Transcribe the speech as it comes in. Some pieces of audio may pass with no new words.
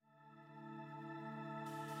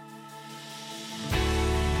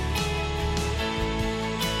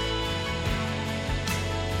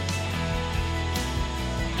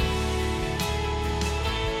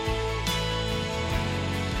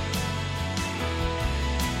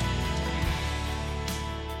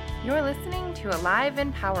You're listening to Alive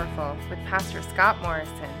and Powerful with Pastor Scott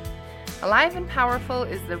Morrison. Alive and Powerful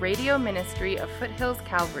is the radio ministry of Foothills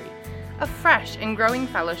Calvary, a fresh and growing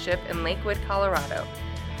fellowship in Lakewood, Colorado.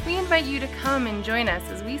 We invite you to come and join us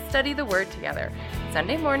as we study the Word together,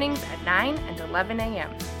 Sunday mornings at 9 and 11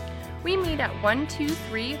 a.m. We meet at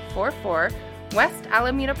 12344 West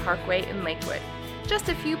Alameda Parkway in Lakewood, just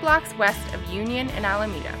a few blocks west of Union and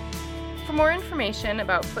Alameda. For more information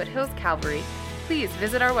about Foothills Calvary, please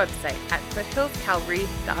visit our website at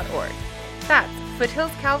foothillscalvary.org. That's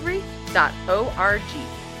foothillscalvary.org.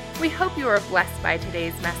 We hope you are blessed by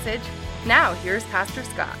today's message. Now, here's Pastor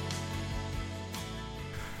Scott.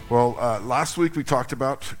 Well, last week we talked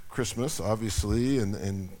about Christmas, obviously,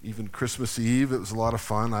 and even Christmas Eve. It was a lot of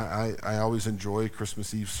fun. I always enjoy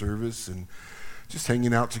Christmas Eve service and just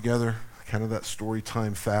hanging out together, kind of that story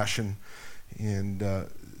time fashion. And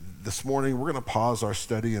this morning we're going to pause our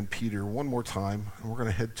study in Peter one more time, and we're going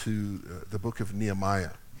to head to the book of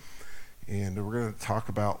Nehemiah. And we're going to talk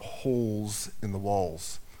about holes in the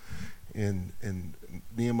walls. And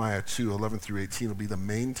Nehemiah 2, 11 through 18 will be the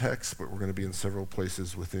main text, but we're going to be in several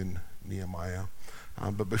places within Nehemiah.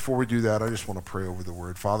 But before we do that, I just want to pray over the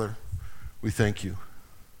word. Father, we thank you.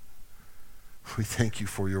 We thank you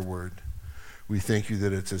for your word. We thank you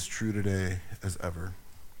that it's as true today as ever.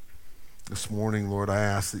 This morning, Lord, I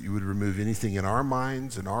ask that you would remove anything in our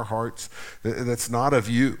minds and our hearts that's not of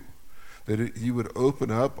you, that you would open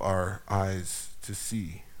up our eyes to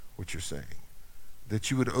see what you're saying, that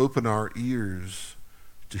you would open our ears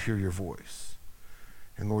to hear your voice,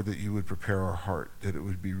 and Lord, that you would prepare our heart, that it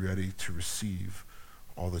would be ready to receive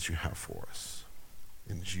all that you have for us.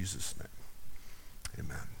 In Jesus' name,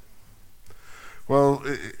 amen. Well,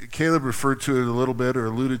 Caleb referred to it a little bit or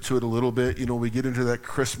alluded to it a little bit. You know, we get into that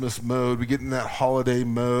Christmas mode, we get in that holiday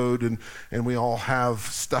mode, and we all have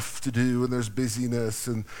stuff to do, and there's busyness,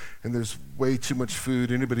 and there's way too much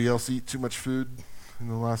food. Anybody else eat too much food in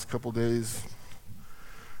the last couple days?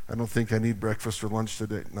 I don't think I need breakfast or lunch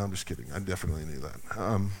today. No, I'm just kidding. I definitely need that.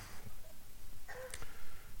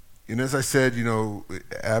 And as I said, you know,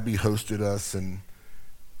 Abby hosted us, and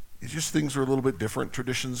it's just things are a little bit different.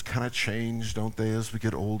 Traditions kind of change, don't they, as we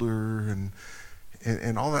get older, and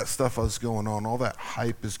all that stuff is going on. All that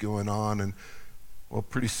hype is going on, and well,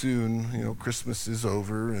 pretty soon, you know, Christmas is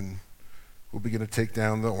over, and we'll begin to take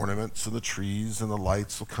down the ornaments and the trees, and the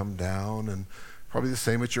lights will come down, and probably the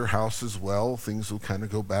same at your house as well. Things will kind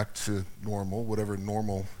of go back to normal, whatever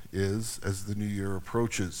normal is, as the new year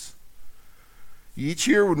approaches. Each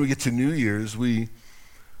year when we get to New Year's,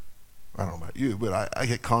 I don't know about you, but I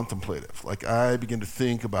get contemplative. Like, I begin to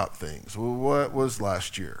think about things. Well, what was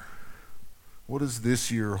last year? What does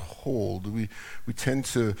this year hold? We tend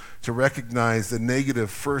to recognize the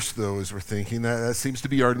negative first, though, as we're thinking. That seems to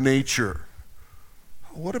be our nature.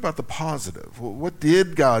 What about the positive? What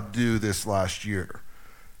did God do this last year?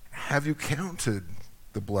 Have you counted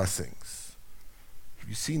the blessings? Have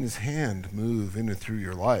you seen his hand move in and through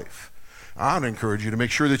your life? I would encourage you to make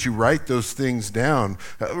sure that you write those things down.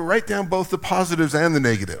 Write down both the positives and the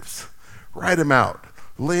negatives. Write them out.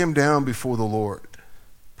 Lay them down before the Lord.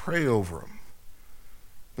 Pray over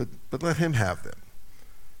them. But let him have them.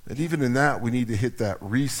 And even in that, we need to hit that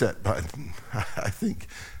reset button.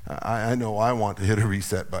 I know I want to hit a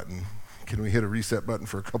reset button. Can we hit a reset button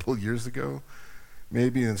for a couple of years ago?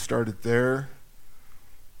 Maybe, and start it there.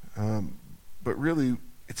 But really,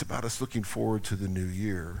 it's about us looking forward to the new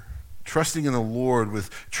year. Trusting in the Lord with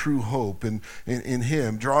true hope and in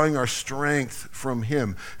him, drawing our strength from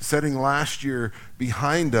him, setting last year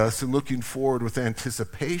behind us and looking forward with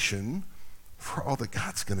anticipation for all that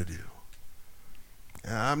God's going to do.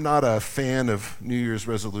 I'm not a fan of New Year's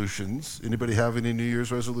resolutions. Anybody have any New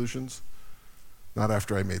Year's resolutions? Not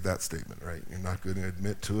after I made that statement, right? You're not going to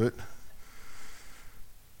admit to it.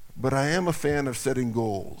 But I am a fan of setting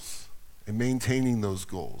goals and maintaining those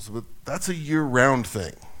goals. But that's a year-round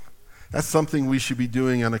thing. That's something we should be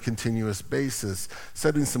doing on a continuous basis,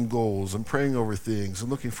 setting some goals and praying over things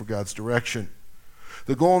and looking for God's direction.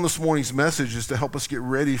 The goal in this morning's message is to help us get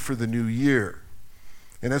ready for the new year.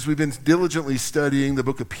 And as we've been diligently studying the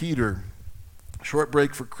book of Peter, short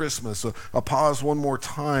break for Christmas, a pause one more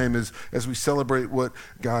time as we celebrate what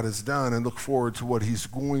God has done and look forward to what he's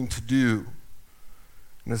going to do.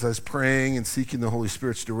 And as I was praying and seeking the Holy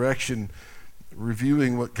Spirit's direction,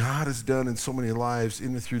 reviewing what God has done in so many lives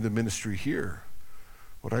in and through the ministry here.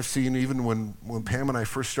 What I've seen even when Pam and I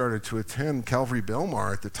first started to attend Calvary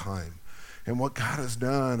Belmar at the time, and what God has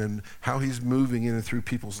done and how he's moving in and through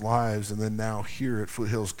people's lives, and then now here at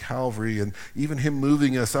Foothills Calvary, and even him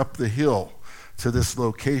moving us up the hill to this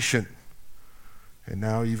location, and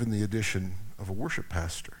now even the addition of a worship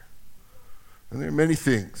pastor. And there are many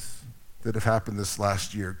things that have happened this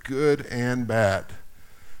last year, good and bad.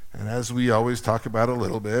 And as we always talk about a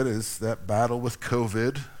little bit, is that battle with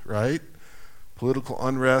COVID, right? Political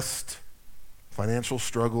unrest, financial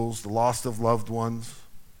struggles, the loss of loved ones,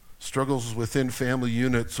 struggles within family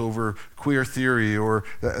units over queer theory, or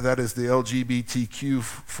that is the LGBTQ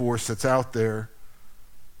force that's out there,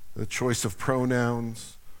 the choice of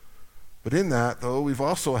pronouns. But in that, though, we've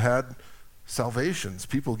also had salvations,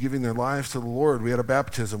 people giving their lives to the Lord. We had a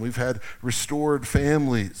baptism. We've had restored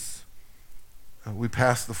families. We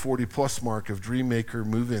passed the 40-plus mark of Dreammaker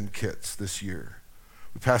move-in kits this year.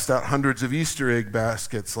 We passed out hundreds of Easter egg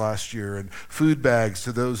baskets last year and food bags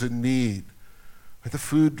to those in need. At the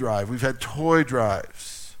food drive, we've had toy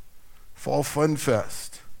drives, Fall Fun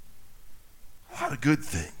Fest. A lot of good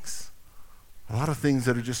things. A lot of things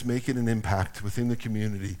that are just making an impact within the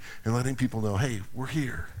community and letting people know, hey, we're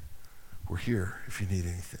here. We're here if you need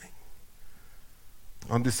anything.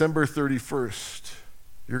 On December 31st,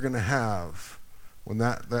 you're going to have, when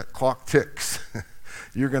that clock ticks,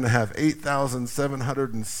 you're going to have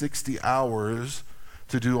 8,760 hours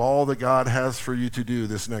to do all that God has for you to do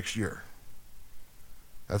this next year.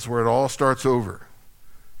 That's where it all starts over.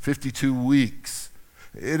 52 weeks.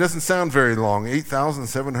 It doesn't sound very long,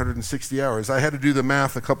 8,760 hours. I had to do the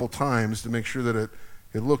math a couple times to make sure that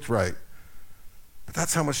it looked right. But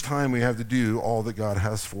that's how much time we have to do all that God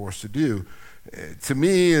has for us to do. To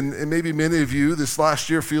me, and maybe many of you, this last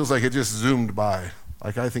year feels like it just zoomed by.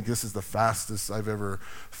 Like I think this is the fastest I've ever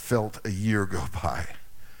felt a year go by.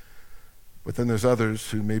 But then there's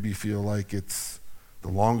others who maybe feel like it's the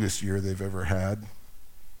longest year they've ever had,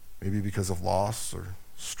 maybe because of loss or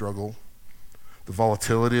struggle. The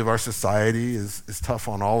volatility of our society is tough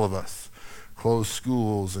on all of us. Closed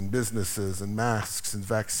schools and businesses and masks and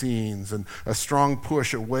vaccines and a strong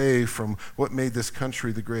push away from what made this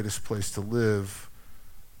country the greatest place to live.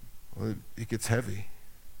 Well, it gets heavy.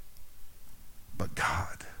 But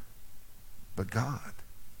God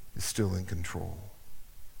is still in control.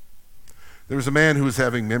 There was a man who was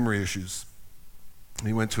having memory issues.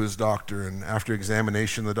 He went to his doctor, and after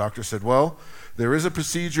examination, the doctor said, well, there is a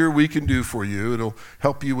procedure we can do for you. It'll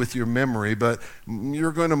help you with your memory, but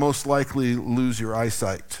you're going to most likely lose your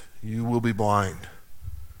eyesight. You will be blind.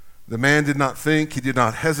 The man did not think. He did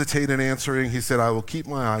not hesitate in answering. He said, I will keep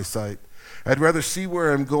my eyesight. I'd rather see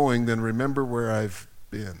where I'm going than remember where I've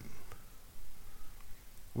been.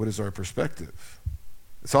 What is our perspective?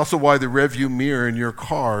 It's also why the rearview mirror in your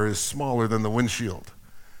car is smaller than the windshield.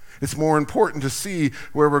 It's more important to see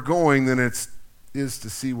where we're going than it is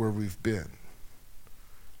to see where we've been.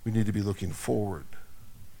 We need to be looking forward.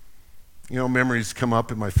 You know, memories come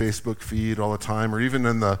up in my Facebook feed all the time, or even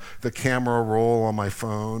in the camera roll on my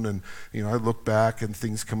phone. And, you know, I look back and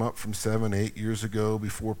things come up from 7, 8 years ago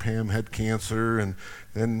before Pam had cancer, and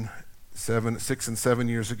then 6 and 7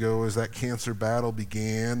 years ago as that cancer battle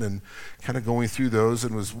began, and kind of going through those,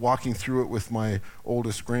 and was walking through it with my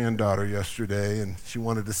oldest granddaughter yesterday, and she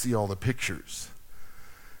wanted to see all the pictures.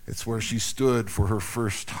 It's where she stood for her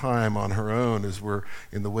first time on her own as we're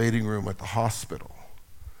in the waiting room at the hospital.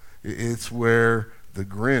 It's where the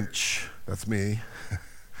Grinch, that's me,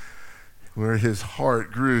 where his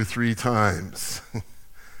heart grew 3 times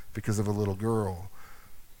because of a little girl.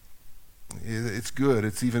 It's good.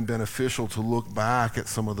 It's even beneficial to look back at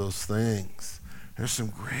some of those things. There's some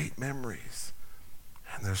great memories,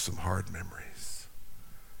 and there's some hard memories.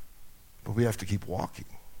 But we have to keep walking.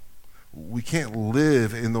 We can't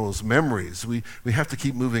live in those memories. We have to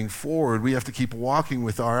keep moving forward. We have to keep walking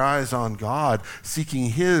with our eyes on God,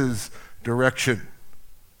 seeking His direction.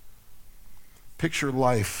 Picture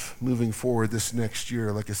life moving forward this next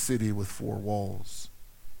year like a city with 4 walls.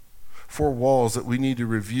 4 walls that we need to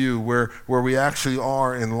review where we actually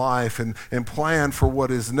are in life and plan for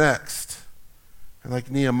what is next. And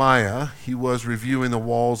like Nehemiah, he was reviewing the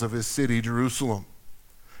walls of his city, Jerusalem.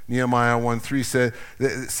 Nehemiah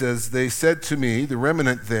 1:3 says, they said to me, the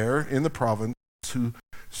remnant there in the province who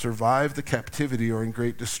survived the captivity are in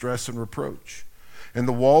great distress and reproach. And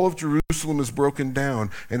the wall of Jerusalem is broken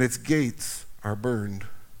down, and its gates are burned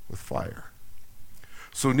with fire.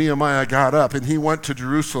 So Nehemiah got up and he went to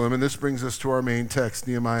Jerusalem, and this brings us to our main text,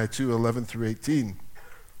 Nehemiah 2:11-18.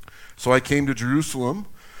 So I came to Jerusalem,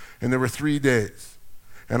 and there were 3 days.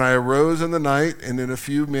 And I arose in the night, and in a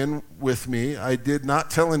few men with me. I did not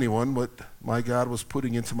tell anyone what my God was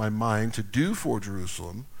putting into my mind to do for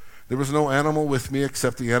Jerusalem. There was no animal with me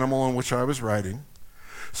except the animal on which I was riding.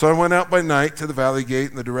 So I went out by night to the valley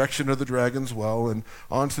gate in the direction of the Dragon's Well, and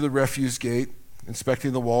on to the refuse gate,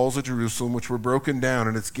 inspecting the walls of Jerusalem, which were broken down,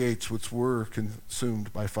 and its gates, which were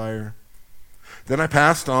consumed by fire. Then I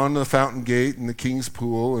passed on the fountain gate and the king's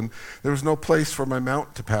pool, and there was no place for my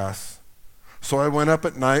mount to pass. So I went up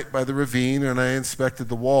at night by the ravine, and I inspected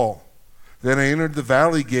the wall. Then I entered the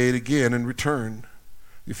valley gate again and returned.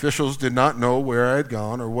 The officials did not know where I had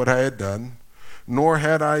gone or what I had done, nor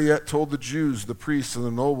had I yet told the Jews, the priests and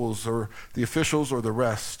the nobles, or the officials or the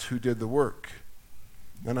rest who did the work.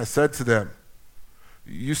 Then I said to them,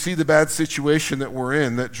 you see the bad situation that we're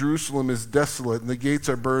in, that Jerusalem is desolate and the gates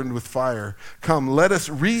are burned with fire. Come, let us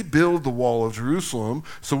rebuild the wall of Jerusalem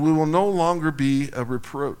so we will no longer be a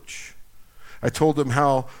reproach. I told them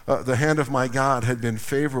how the hand of my God had been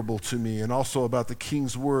favorable to me, and also about the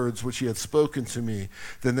king's words which he had spoken to me.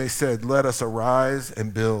 Then they said, let us arise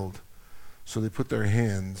and build. So they put their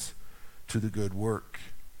hands to the good work.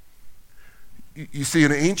 You see,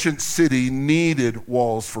 an ancient city needed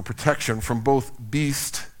walls for protection from both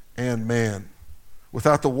beast and man.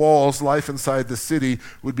 Without the walls, life inside the city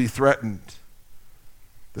would be threatened.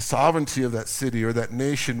 The sovereignty of that city or that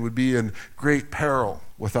nation would be in great peril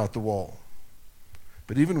without the wall.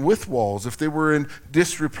 But even with walls, if they were in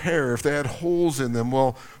disrepair, if they had holes in them,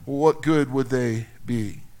 well, what good would they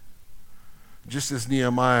be? Just as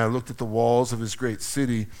Nehemiah looked at the walls of his great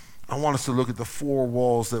city, I want us to look at the four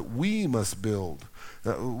walls that we must build,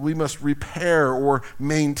 that we must repair or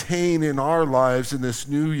maintain in our lives in this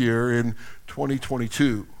new year in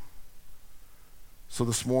 2022. So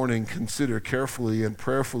this morning, consider carefully and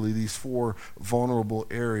prayerfully these four vulnerable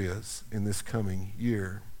areas in this coming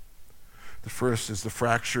year. The first is the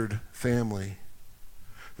fractured family.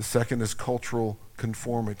 The second is cultural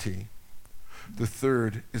conformity. The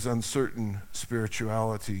third is uncertain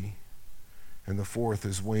spirituality. And the fourth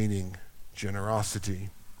is waning generosity.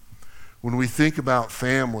 When we think about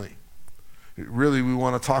family, really we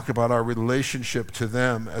want to talk about our relationship to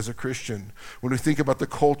them as a Christian. When we think about the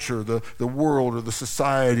culture, the world, or the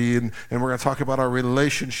society, and we're going to talk about our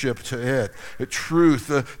relationship to it, the truth,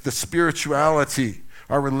 the spirituality,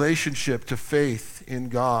 our relationship to faith in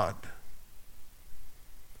God,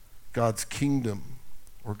 God's kingdom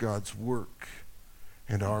or God's work,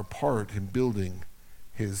 and our part in building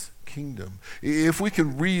his kingdom. If we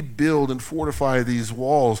can rebuild and fortify these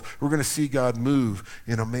walls, we're going to see God move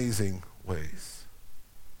in amazing ways.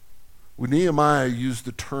 When Nehemiah used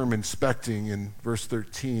the term inspecting in verse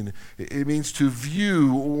 13, it means to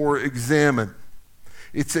view or examine.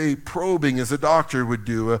 It's a probing, as a doctor would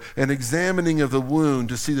do, an examining of the wound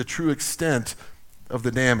to see the true extent of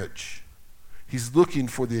the damage. He's looking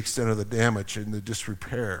for the extent of the damage and the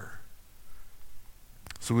disrepair.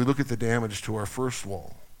 So we look at the damage to our first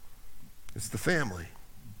wall. It's the family.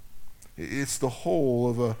 It's the whole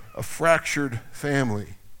of a fractured family.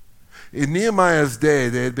 In Nehemiah's day,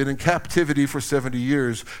 they had been in captivity for 70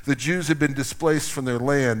 years. The Jews had been displaced from their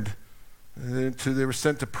land. They were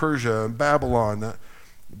sent to Persia and Babylon.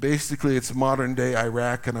 Basically, it's modern-day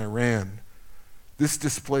Iraq and Iran. This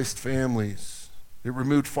displaced families. It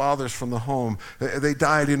removed fathers from the home. They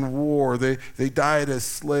died in war. They died as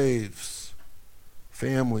slaves.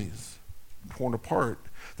 Families torn apart.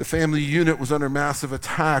 The family unit was under massive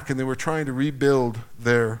attack, and they were trying to rebuild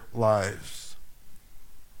their lives.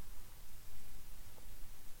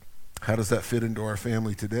 How does that fit into our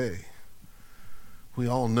family today? We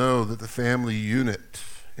all know that the family unit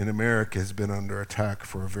in America has been under attack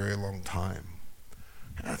for a very long time.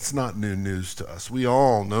 That's not new news to us. We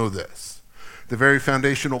all know this. The very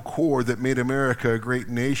foundational core that made America a great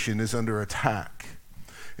nation is under attack.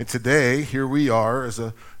 And today, here we are as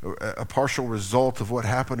a partial result of what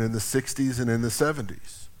happened in the 60s and in the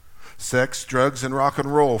 70s. Sex, drugs, and rock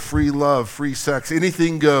and roll, free love, free sex,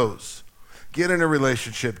 anything goes. Get in a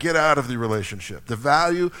relationship, get out of the relationship. The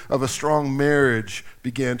value of a strong marriage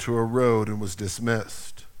began to erode and was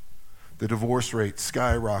dismissed. The divorce rate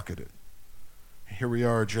skyrocketed. Here we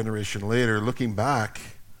are a generation later, looking back,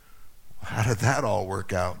 how did that all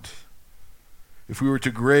work out? If we were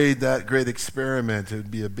to grade that great experiment, it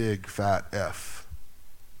would be a big fat F.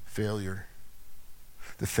 Failure.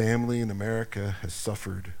 The family in America has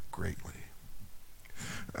suffered greatly.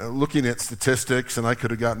 Looking at statistics, and I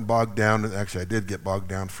could have gotten bogged down, actually I did get bogged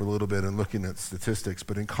down for a little bit in looking at statistics,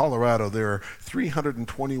 but in Colorado there are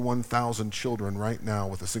 321,000 children right now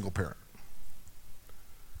with a single parent.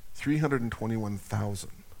 321,000.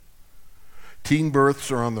 Teen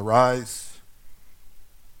births are on the rise.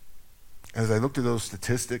 As I looked at those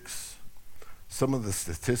statistics, some of the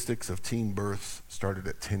statistics of teen births started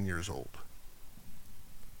at 10 years old.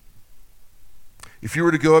 If you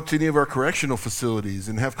were to go up to any of our correctional facilities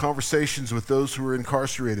and have conversations with those who are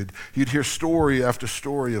incarcerated, you'd hear story after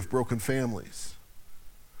story of broken families.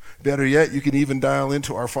 Better yet, you can even dial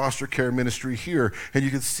into our foster care ministry here, and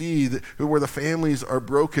you can see where the families are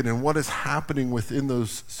broken and what is happening within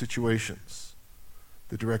those situations,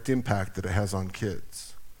 the direct impact that it has on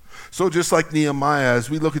kids. So just like Nehemiah, as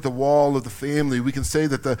we look at the wall of the family, we can say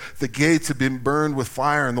that the gates have been burned with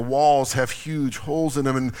fire and the walls have huge holes in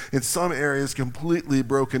them, and in some areas completely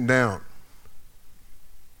broken down.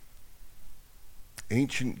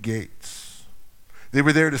 Ancient gates. They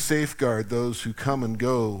were there to safeguard those who come and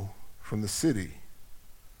go from the city.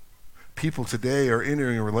 People today are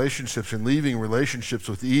entering relationships and leaving relationships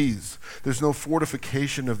with ease. There's no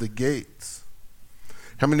fortification of the gates.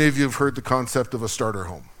 How many of you have heard the concept of a starter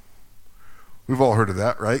home? We've all heard of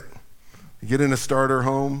that, right? You get in a starter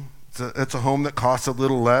home. It's a home that costs a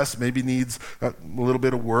little less, maybe needs a little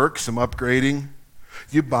bit of work, some upgrading.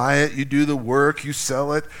 You buy it, you do the work, you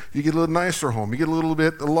sell it, you get a little nicer home. You get a little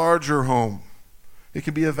bit larger home. It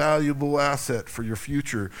can be a valuable asset for your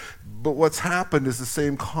future. But what's happened is the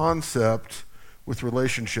same concept with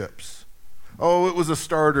relationships. Oh, it was a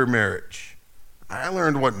starter marriage. I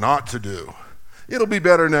learned what not to do. It'll be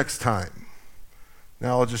better next time.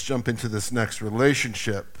 Now I'll just jump into this next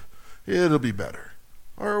relationship. It'll be better.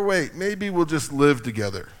 Or wait, maybe we'll just live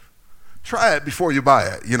together. Try it before you buy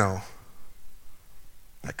it,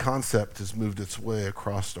 That concept has moved its way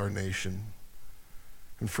across our nation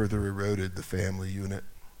and further eroded the family unit.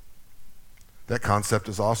 That concept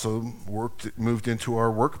has also moved into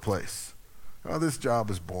our workplace. Oh, this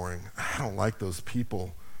job is boring. I don't like those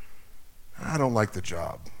people. I don't like the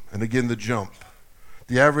job. And again, the jump.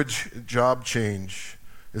 The average job change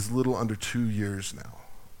is a little under 2 years now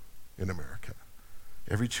in America.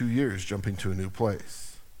 Every 2 years, jumping to a new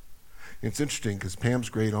place. It's interesting because Pam's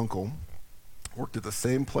great uncle worked at the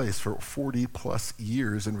same place for 40 plus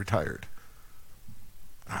years and retired.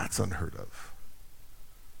 That's unheard of.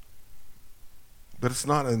 But it's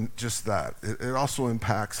not just that. It also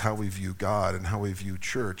impacts how we view God and how we view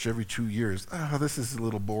church. Every 2 years, this is a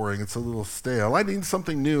little boring. It's a little stale. I need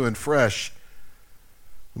something new and fresh.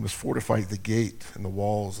 We must fortify the gate and the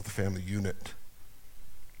walls of the family unit.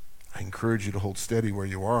 I encourage you to hold steady where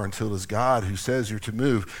you are until it is God who says you're to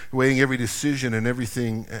move, weighing every decision and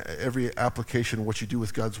everything, every application of what you do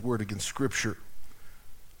with God's word against Scripture,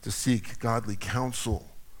 to seek godly counsel,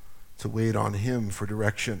 to wait on him for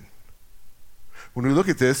direction. When we look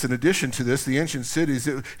at this, in addition to this, the ancient cities,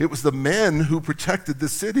 it was the men who protected the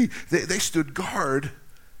city. They stood guard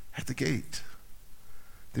at the gate.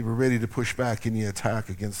 They were ready to push back any attack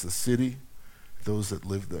against the city, those that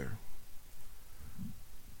lived there.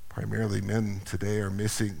 Primarily men today are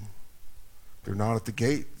missing. They're not at the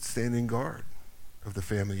gate, standing guard of the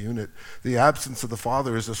family unit. The absence of the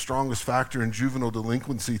father is the strongest factor in juvenile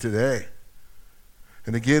delinquency today.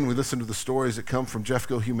 And again, we listen to the stories that come from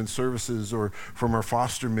Jeffco Human Services or from our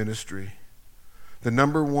foster ministry. The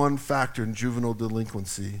number one factor in juvenile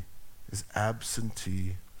delinquency is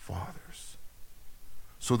absentee fathers.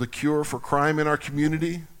 So the cure for crime in our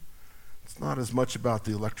community, it's not as much about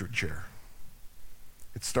the electric chair.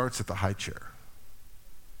 It starts at the high chair.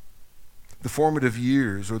 The formative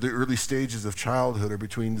years or the early stages of childhood are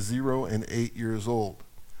between 0 and 8 years old.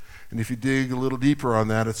 And if you dig a little deeper on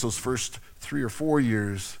that, it's those first 3 or 4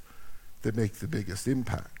 years that make the biggest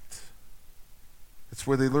impact. It's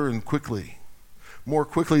where they learn quickly, more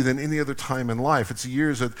quickly than any other time in life. It's the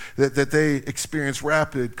years that they experience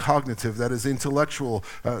rapid cognitive, that is intellectual,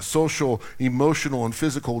 social, emotional, and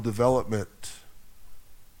physical development.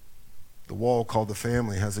 The wall called the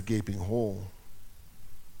family has a gaping hole.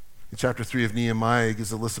 In chapter 3 of Nehemiah, it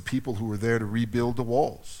gives a list of people who were there to rebuild the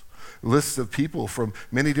walls. Lists of people from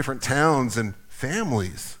many different towns and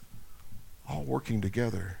families all working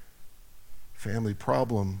together. Family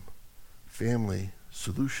problem, family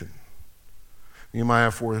solution.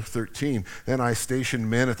 Nehemiah 4:13, then I stationed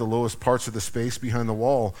men at the lowest parts of the space behind the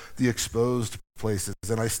wall, the exposed places,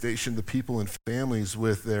 and I stationed the people in families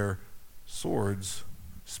with their swords,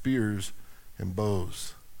 spears, and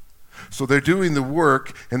bows. So they're doing the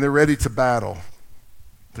work and they're ready to battle.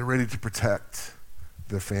 They're ready to protect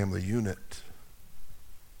their family unit.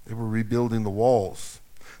 They were rebuilding the walls.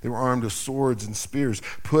 They were armed with swords and spears.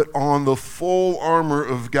 Put on the full armor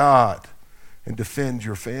of God and defend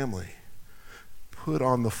your family. Put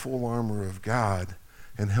on the full armor of God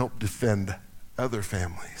and help defend other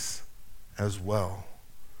families as well.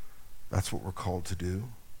 That's what we're called to do.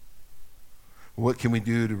 What can we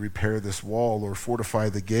do to repair this wall or fortify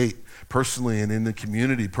the gate personally and in the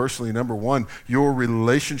community? Personally, number one, your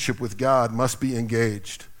relationship with God must be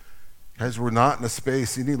engaged. Guys, we're not in a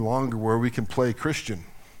space any longer where we can play Christian.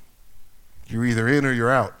 You're either in or you're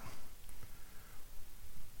out.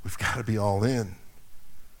 We've got to be all in.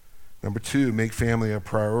 Number 2, make family a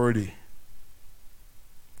priority.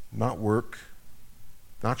 Not work,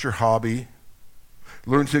 not your hobby.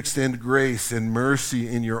 Learn to extend grace and mercy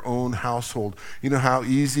in your own household. You know how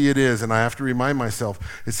easy it is, and I have to remind myself,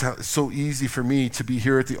 it's so easy for me to be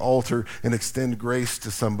here at the altar and extend grace to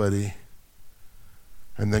somebody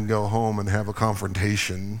and then go home and have a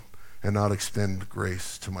confrontation and not extend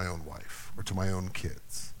grace to my own wife or to my own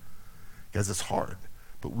kids. Guys, it's hard,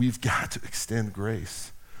 but we've got to extend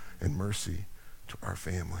grace and mercy to our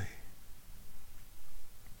family.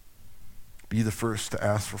 Be the first to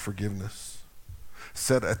ask for forgiveness.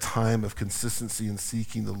 Set a time of consistency in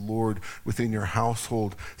seeking the Lord within your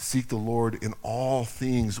household. Seek the Lord in all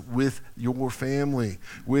things with your family,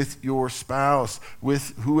 with your spouse,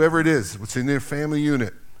 with whoever it is, what's in their family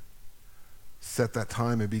unit. Set that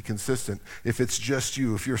time and be consistent. If it's just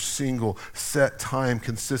you, if you're single, set time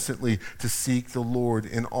consistently to seek the Lord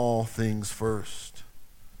in all things first.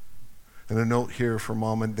 And a note here for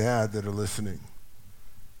mom and dad that are listening.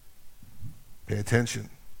 Pay attention.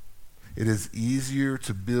 It is easier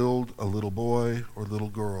to build a little boy or little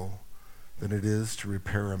girl than it is to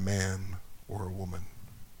repair a man or a woman.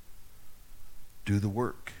 Do the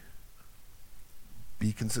work.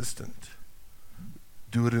 Be consistent.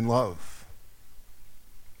 Do it in love.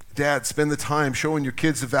 Dad, spend the time showing your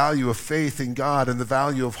kids the value of faith in God and the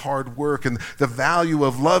value of hard work and the value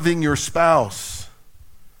of loving your spouse.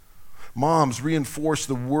 Moms, reinforce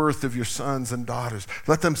the worth of your sons and daughters.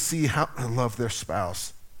 Let them see how to love their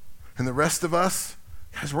spouse. And the rest of us,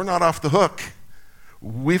 guys, we're not off the hook.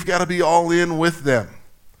 We've got to be all in with them.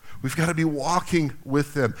 We've got to be walking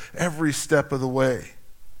with them every step of the way.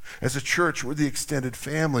 As a church, we're the extended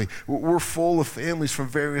family. We're full of families from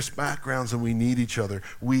various backgrounds, and we need each other.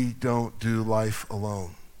 We don't do life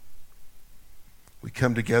alone. We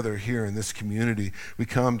come together here in this community. We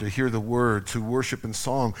come to hear the word, to worship in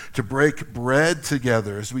song, to break bread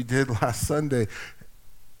together as we did last Sunday.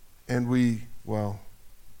 And we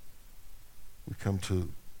come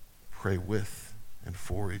to pray with and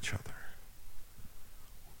for each other.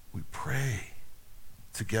 We pray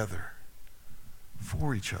together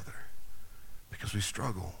for each other because we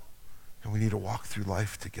struggle and we need to walk through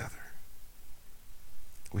life together.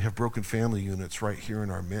 We have broken family units right here in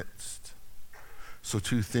our midst. So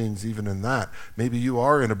 2 things, even in that. Maybe you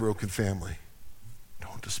are in a broken family.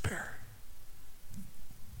 Don't despair.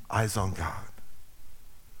 Eyes on God.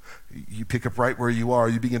 You pick up right where you are.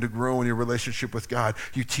 You begin to grow in your relationship with God.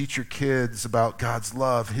 You teach your kids about God's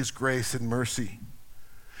love, his grace and mercy.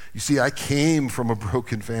 You see, I came from a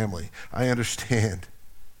broken family. I understand.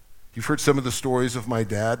 You've heard some of the stories of my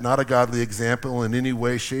dad, not a godly example in any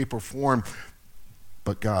way, shape, or form,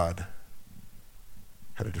 but God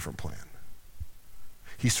had a different plan.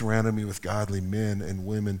 He surrounded me with godly men and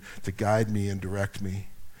women to guide me and direct me.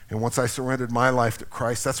 And once I surrendered my life to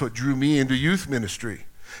Christ, that's what drew me into youth ministry.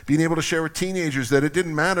 Being able to share with teenagers that it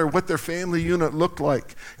didn't matter what their family unit looked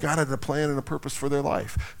like. God had a plan and a purpose for their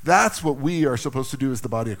life. That's what we are supposed to do as the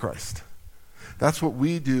body of Christ. That's what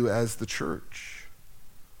we do as the church.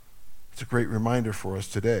 It's a great reminder for us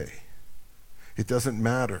today. It doesn't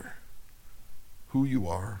matter who you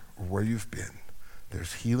are or where you've been.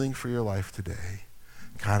 There's healing for your life today.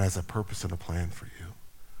 God has a purpose and a plan for you.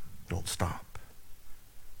 Don't stop.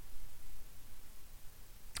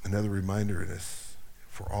 Another reminder in this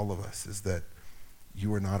for all of us is that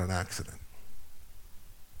you are not an accident.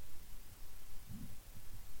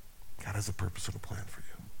 God has a purpose and a plan for you.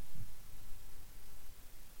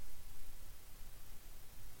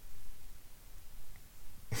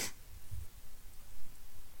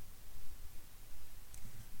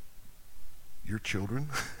 Your children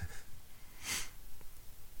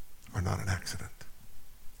are not an accident.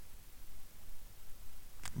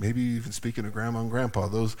 Maybe even speaking to grandma and grandpa,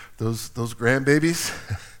 those grandbabies,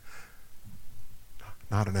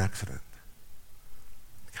 not an accident.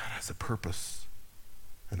 God has a purpose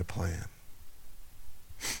and a plan.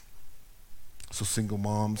 So single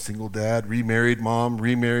mom, single dad, remarried mom,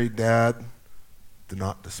 remarried dad, do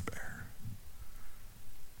not despair.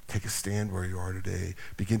 Take a stand where you are today.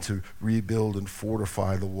 Begin to rebuild and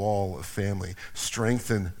fortify the wall of family.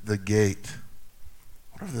 Strengthen the gate,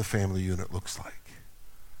 whatever the family unit looks like.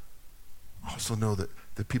 Also know that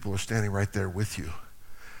people are standing right there with you.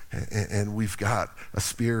 And we've got a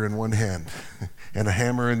spear in one hand and a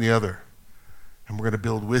hammer in the other. And we're going to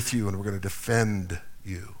build with you and we're going to defend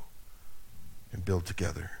you and build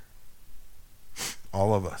together.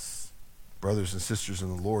 All of us, brothers and sisters in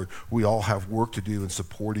the Lord, we all have work to do in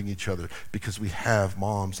supporting each other because we have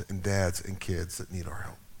moms and dads and kids that need our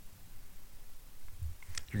help.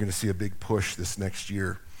 You're going to see a big push this next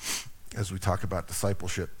year as we talk about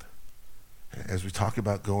discipleship as we talk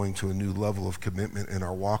about going to a new level of commitment in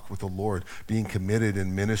our walk with the Lord, being committed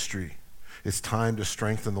in ministry. It's time to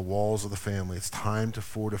strengthen the walls of the family. It's time to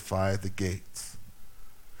fortify the gates.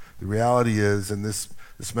 The reality is, and this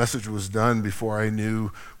message was done before I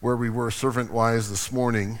knew where we were servant-wise this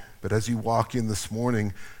morning, but as you walk in this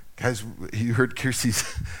morning, guys, you heard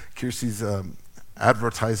Kiersey's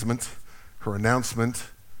advertisement, her announcement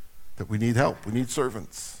that we need help. We need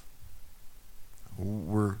servants.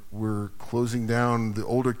 We're closing down the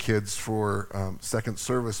older kids for second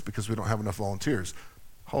service because we don't have enough volunteers.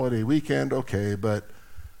 Holiday weekend, okay, but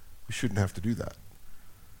we shouldn't have to do that.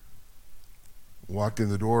 Walked in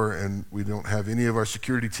the door and we don't have any of our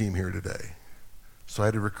security team here today. So I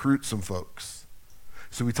had to recruit some folks.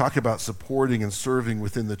 So we talk about supporting and serving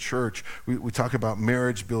within the church. We talk about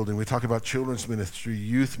marriage building. We talk about children's ministry,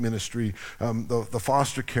 youth ministry, the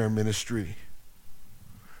foster care ministry.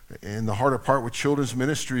 And the harder part with children's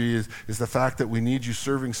ministry is the fact that we need you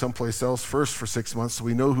serving someplace else first for 6 months so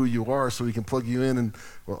we know who you are, so we can plug you in and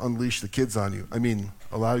unleash the kids on you. I mean,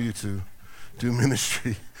 allow you to do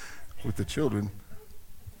ministry with the children.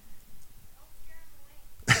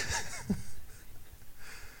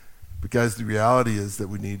 But guys, the reality is that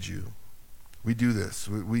we need you. We do this.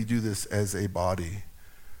 We do this as a body.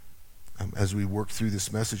 As we work through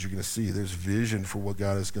this message, you're going to see there's vision for what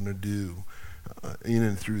God is going to do in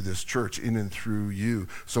and through this church, in and through you.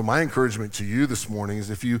 So my encouragement to you this morning is,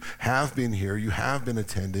 if you have been here, you have been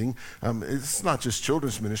attending, it's not just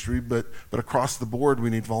children's ministry, but across the board, we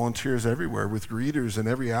need volunteers everywhere with greeters and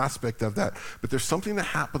every aspect of that. But there's something that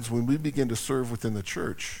happens when we begin to serve within the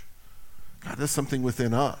church. God does something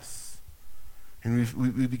within us. And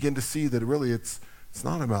we begin to see that really it's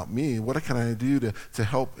not about me. What can I do to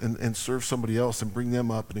help and serve somebody else and bring them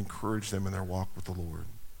up and encourage them in their walk with the Lord?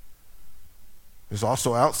 There's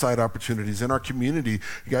also outside opportunities in our community.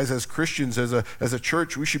 You guys, as Christians, as a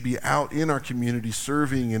church, we should be out in our community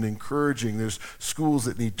serving and encouraging. There's schools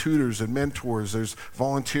that need tutors and mentors. There's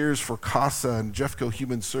volunteers for CASA and Jeffco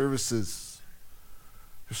Human Services.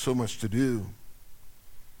 There's so much to do.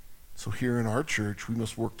 So here in our church, we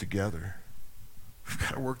must work together. We've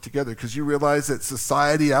got to work together, because you realize that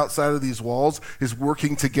society outside of these walls is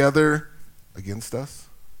working together against us.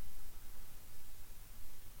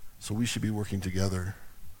 So we should be working together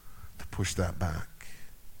to push that back.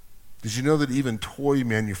 Did you know that even toy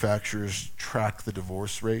manufacturers track the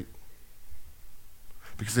divorce rate?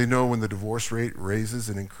 Because they know when the divorce rate raises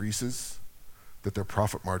and increases, that their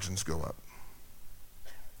profit margins go up.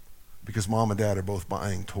 Because mom and dad are both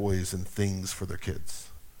buying toys and things for their kids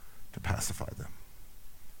to pacify them.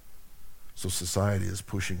 So society is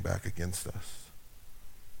pushing back against us.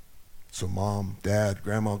 So mom, dad,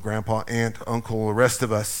 grandma, grandpa, aunt, uncle, the rest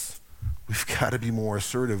of us, we've got to be more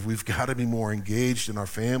assertive. We've got to be more engaged in our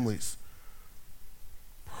families.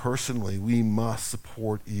 Personally, we must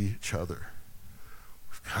support each other.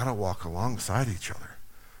 We've got to walk alongside each other.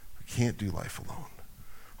 We can't do life alone.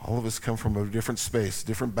 All of us come from a different space,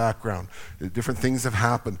 different background, different things have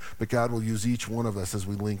happened, but God will use each one of us as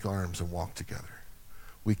we link arms and walk together.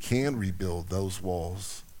 We can rebuild those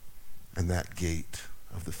walls and that gate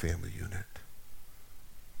of the family unit.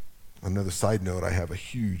 Another side note, I have a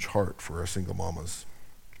huge heart for our single mamas,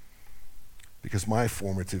 because my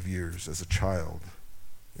formative years as a child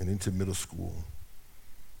and into middle school,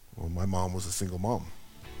 well, my mom was a single mom.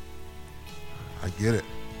 I get it.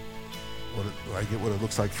 I get what it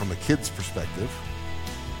looks like from a kid's perspective.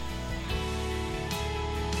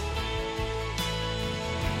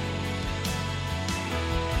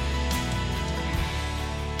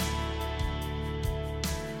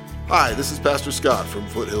 Hi, this is Pastor Scott from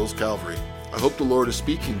Foothills Calvary. I hope the Lord is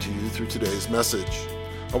speaking to you through today's message.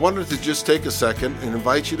 I wanted to just take a second and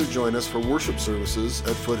invite you to join us for worship services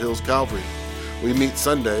at Foothills Calvary. We meet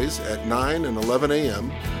Sundays at 9 and 11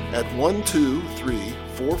 a.m. at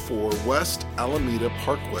 12344 West Alameda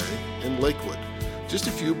Parkway in Lakewood, just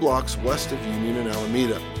a few blocks west of Union and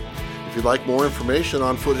Alameda. If you'd like more information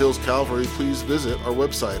on Foothills Calvary, please visit our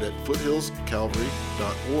website at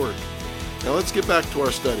foothillscalvary.org. Now let's get back to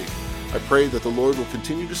our study. I pray that the Lord will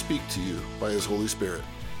continue to speak to you by His Holy Spirit.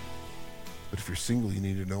 But if you're single, you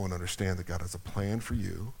need to know and understand that God has a plan for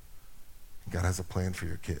you. God has a plan for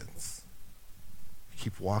your kids.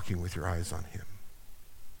 Keep walking with your eyes on Him.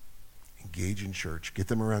 Engage in church. Get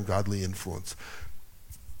them around godly influence.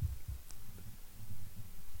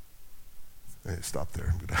 Stop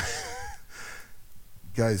there.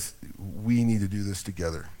 Guys, we need to do this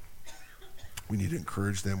together. We need to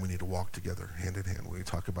encourage them. We need to walk together hand in hand. When we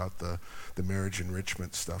talk about the marriage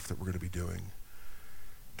enrichment stuff that we're going to be doing,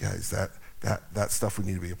 guys, that stuff we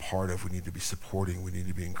need to be a part of. We need to be supporting. We need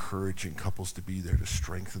to be encouraging couples to be there to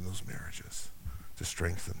strengthen those marriages, to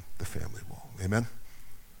strengthen the family wall. Amen?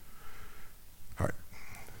 All right.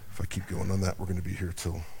 If I keep going on that, we're going to be here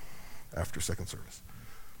till after second service.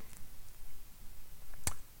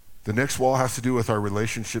 The next wall has to do with our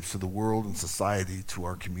relationships to the world and society, to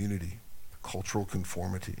our community, cultural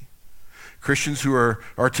conformity. Christians who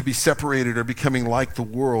are to be separated are becoming like the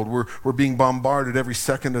world. We're being bombarded every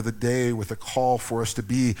second of the day with a call for us to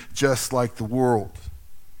be just like the world.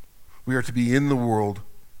 We are to be in the world,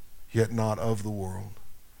 yet not of the world.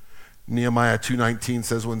 Nehemiah 2:19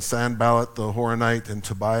 says, when Sanballat the Horonite and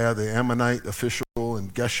Tobiah the Ammonite official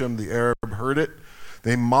and Geshem the Arab heard it,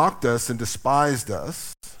 they mocked us and despised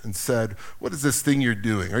us and said, what is this thing you're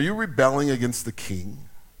doing? Are you rebelling against the king?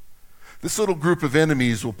 This little group of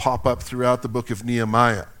enemies will pop up throughout the book of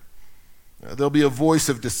Nehemiah. There'll be a voice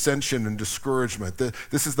of dissension and discouragement.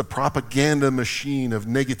 This is the propaganda machine of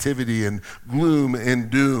negativity and gloom and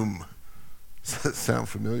doom. Does that sound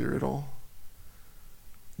familiar at all?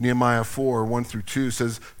 Nehemiah 4:1-2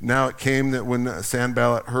 says, now it came that when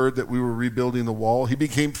Sanballat heard that we were rebuilding the wall, he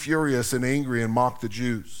became furious and angry and mocked the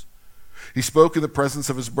Jews. He spoke in the presence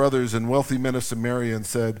of his brothers and wealthy men of Samaria and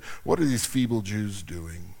said, what are these feeble Jews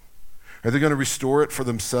doing? Are they going to restore it for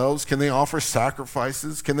themselves? Can they offer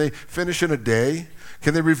sacrifices? Can they finish in a day?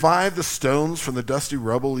 Can they revive the stones from the dusty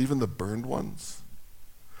rubble, even the burned ones?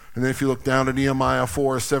 And then if you look down to Nehemiah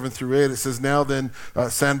 4:7-8, it says, now then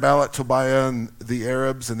Sanballat, Tobiah, and the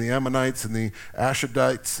Arabs and the Ammonites and the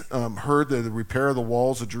Ashdodites heard that the repair of the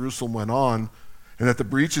walls of Jerusalem went on and that the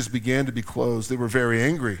breaches began to be closed. They were very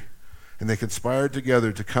angry, and they conspired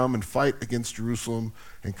together to come and fight against Jerusalem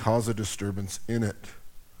and cause a disturbance in it.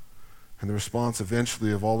 And the response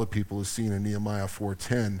eventually of all the people is seen in Nehemiah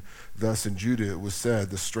 4:10. Thus in Judah it was said,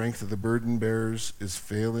 the strength of the burden bearers is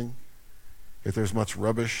failing. If there's much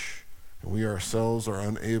rubbish, and we ourselves are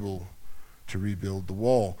unable to rebuild the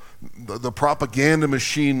wall. The propaganda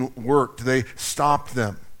machine worked. They stopped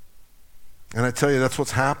them. And I tell you, that's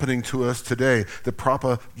what's happening to us today. The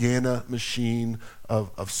propaganda machine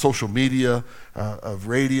of social media, of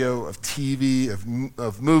radio, of TV,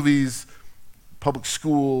 of movies, public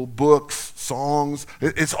school, books, songs.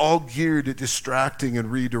 It's all geared at distracting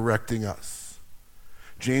and redirecting us.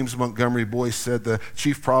 James Montgomery Boyce said the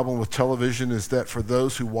chief problem with television is that for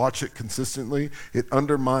those who watch it consistently, it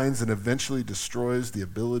undermines and eventually destroys the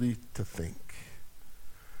ability to think.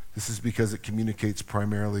 This is because it communicates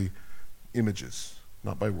primarily images,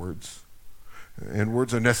 not by words. And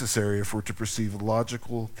words are necessary if we're to perceive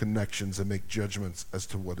logical connections and make judgments as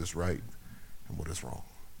to what is right and what is wrong.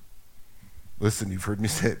 Listen, you've heard me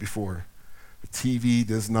say it before. The TV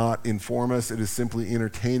does not inform us. It is simply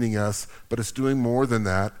entertaining us, but it's doing more than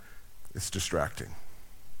that. It's distracting.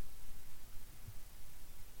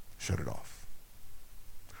 Shut it off.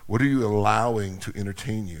 What are you allowing to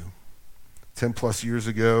entertain you? 10 plus years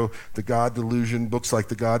ago, the God Delusion, books like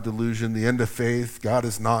The God Delusion, The End of Faith, God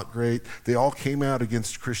is Not Great, they all came out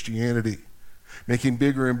against Christianity, making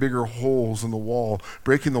bigger and bigger holes in the wall,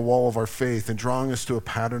 breaking the wall of our faith and drawing us to a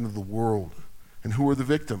pattern of the world. And who are the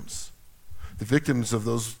victims? The victims of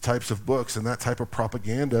those types of books and that type of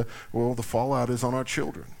propaganda, well, the fallout is on our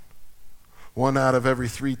children. 1 out of every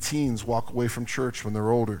 3 teens walk away from church when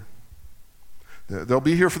they're older. They'll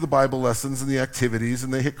be here for the Bible lessons and the activities,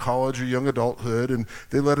 and they hit college or young adulthood, and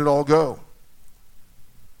they let it all go.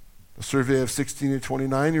 A survey of 16 to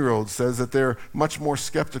 29-year-olds says that they're much more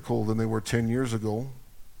skeptical than they were 10 years ago.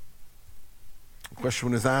 The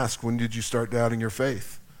question is asked, when did you start doubting your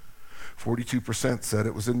faith? 42% said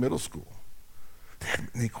it was in middle school. They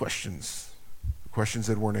had many questions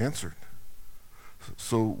that weren't answered.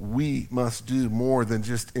 So we must do more than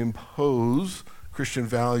just impose Christian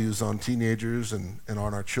values on teenagers and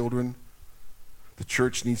on our children. The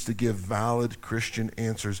church needs to give valid Christian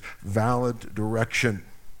answers, valid direction.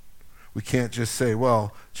 We can't just say,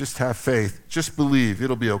 well, just have faith, just believe,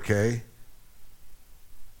 it'll be okay.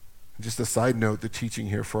 Just a side note, the teaching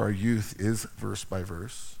here for our youth is verse by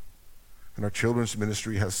verse. And our children's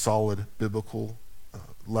ministry has solid biblical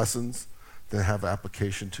lessons that have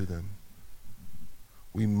application to them.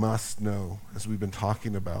 We must know, as we've been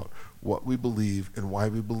talking about, what we believe and why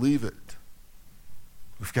we believe it.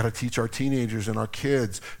 We've got to teach our teenagers and our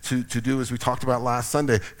kids to do as we talked about last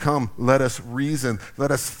Sunday. Come, let us reason,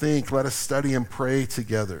 let us think, let us study and pray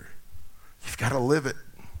together. You've got to live it.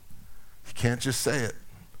 You can't just say it.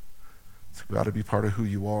 It's got to be part of who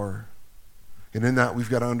you are. And in that, we've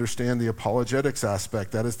got to understand the apologetics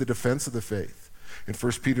aspect. That is the defense of the faith. In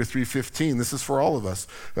 1 Peter 3:15, this is for all of us.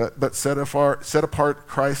 But set apart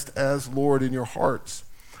Christ as Lord in your hearts.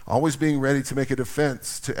 always being ready to make a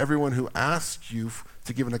defense to everyone who asks you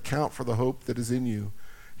to give an account for the hope that is in you,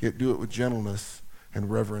 yet do it with gentleness and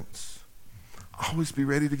reverence. Always be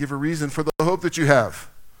ready to give a reason for the hope that you have.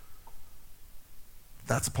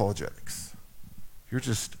 That's apologetics. You're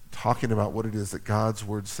just talking about what it is that God's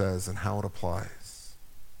word says and how it applies.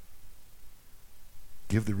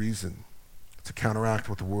 Give the reason to counteract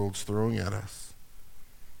what the world's throwing at us.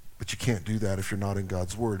 But you can't do that if you're not in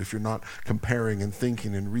God's word, if you're not comparing and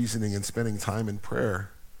thinking and reasoning and spending time in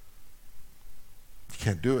prayer. You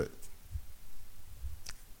can't do it.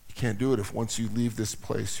 You can't do it if once you leave this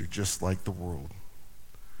place, you're just like the world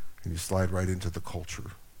and you slide right into the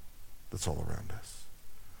culture that's all around us.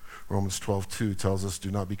 Romans 12:2 tells us,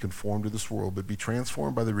 do not be conformed to this world, but be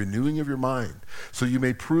transformed by the renewing of your mind, so you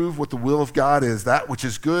may prove what the will of God is, that which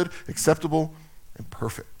is good, acceptable, and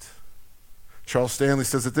perfect. Charles Stanley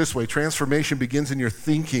says it this way: transformation begins in your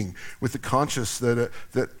thinking with the conscious that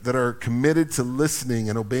are committed to listening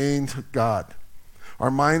and obeying to God.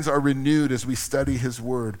 Our minds are renewed as we study his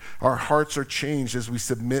word. Our hearts are changed as we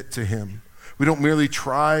submit to him. We don't merely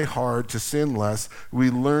try hard to sin less.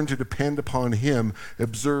 We learn to depend upon him,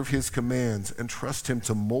 observe his commands, and trust him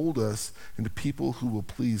to mold us into people who will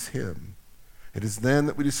please him. It is then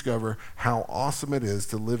that we discover how awesome it is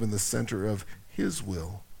to live in the center of his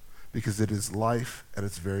will, because it is life at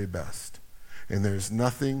its very best. And there is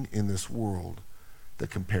nothing in this world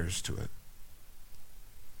that compares to it.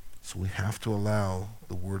 So we have to allow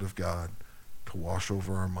the word of God to wash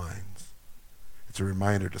over our minds. It's a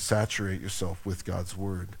reminder to saturate yourself with God's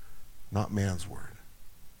word, not man's word,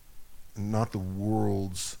 and not the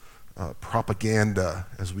world's propaganda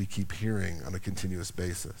as we keep hearing on a continuous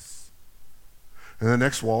basis. And the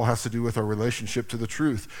next wall has to do with our relationship to the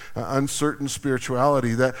truth. Uncertain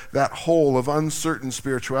spirituality, that whole of uncertain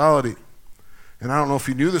spirituality. And I don't know if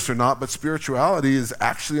you knew this or not, but spirituality is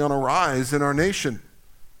actually on a rise in our nation.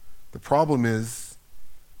 The problem is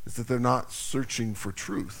that they're not searching for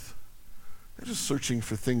truth. They're just searching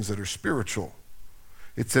for things that are spiritual.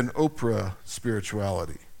 It's an Oprah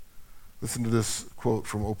spirituality. Listen to this quote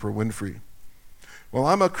from Oprah Winfrey. Well,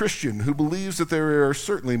 I'm a Christian who believes that there are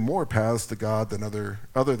certainly more paths to God than other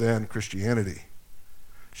than Christianity.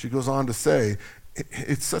 She goes on to say,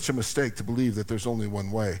 it's such a mistake to believe that there's only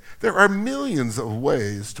one way. There are millions of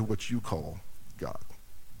ways to what you call God.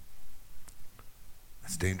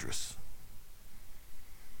 That's dangerous.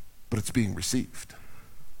 But it's being received.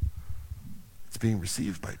 It's being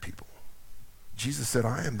received by people. Jesus said,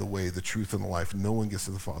 I am the way, the truth, and the life. No one gets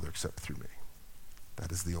to the Father except through me.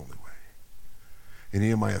 That is the only way. In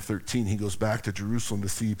Nehemiah 13, he goes back to Jerusalem to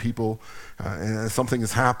see people, and something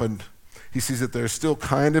has happened. He sees that they're still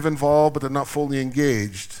kind of involved, but they're not fully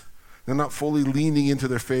engaged. They're not fully leaning into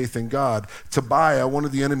their faith in God. Tobiah, one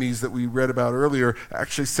of the enemies that we read about earlier,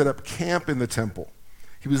 actually set up camp in the temple.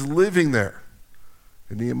 He was living there,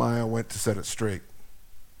 and Nehemiah went to set it straight.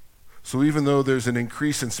 So even though there's an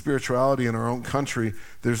increase in spirituality in our own country,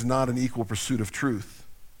 there's not an equal pursuit of truth.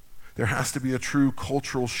 There has to be a true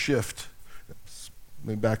cultural shift. Let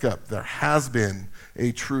me back up. There has been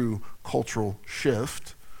a true cultural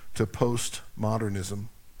shift to postmodernism.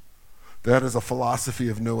 That is a philosophy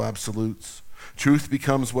of no absolutes. Truth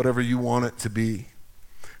becomes whatever you want it to be.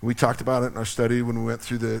 We talked about it in our study when we went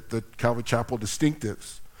through the Calvary Chapel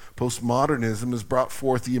distinctives. Postmodernism has brought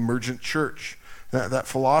forth the emergent church, that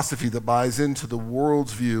philosophy that buys into the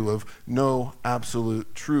world's view of no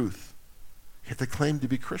absolute truth. Yet they claim to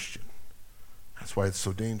be Christian. That's why it's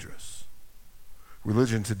so dangerous.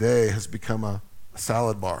 Religion today has become a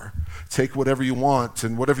salad bar. Take whatever you want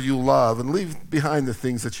and whatever you love and leave behind the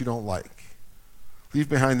things that you don't like. Leave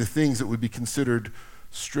behind the things that would be considered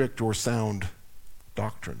strict or sound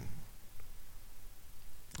doctrine.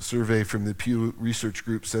 A survey from the Pew Research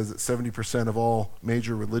Group says that 70% of all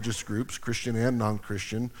major religious groups, Christian and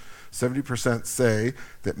non-Christian, 70% say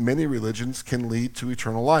that many religions can lead to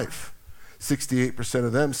eternal life. 68%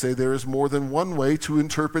 of them say there is more than one way to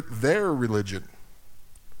interpret their religion.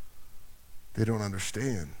 They don't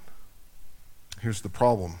understand. Here's the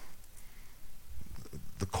problem.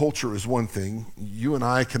 The culture is one thing. You and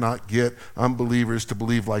I cannot get unbelievers to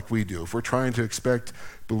believe like we do. If we're trying to expect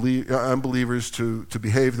unbelievers to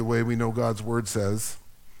behave the way we know God's word says,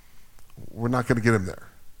 we're not going to get them there.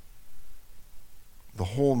 The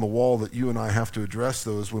hole in the wall that you and I have to address,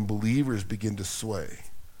 though, is when believers begin to sway.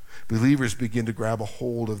 Believers begin to grab a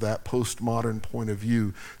hold of that postmodern point of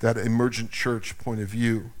view, that emergent church point of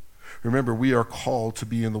view. Remember, we are called to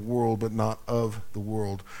be in the world, but not of the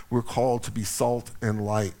world. We're called to be salt and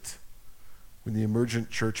light. When the emergent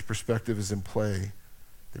church perspective is in play,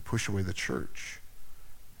 they push away the church.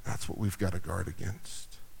 That's what we've got to guard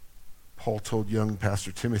against. Paul told young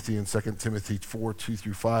Pastor Timothy in 2 Timothy 4,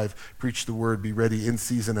 2-5, preach the word, be ready in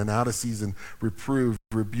season and out of season, reprove,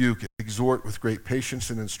 rebuke, exhort with great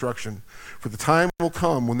patience and instruction. For the time will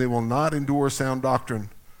come when they will not endure sound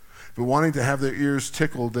doctrine, but wanting to have their ears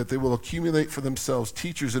tickled, that they will accumulate for themselves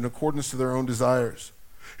teachers in accordance to their own desires,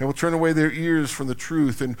 and will turn away their ears from the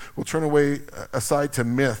truth, and will turn away aside to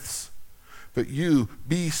myths. But you,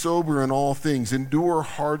 be sober in all things, endure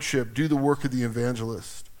hardship, do the work of the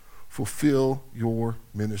evangelist, fulfill your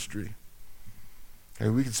ministry.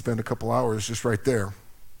 And we could spend a couple hours just right there.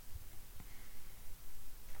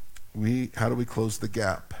 How do we close the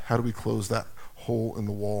gap? How do we close that hole in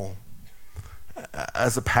the wall?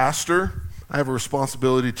 As a pastor, I have a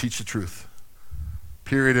responsibility to teach the truth.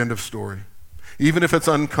 Period, end of story. Even if it's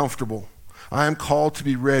uncomfortable, I am called to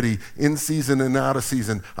be ready in season and out of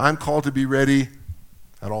season. I'm called to be ready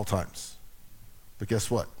at all times. But guess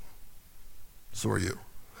what? So are you.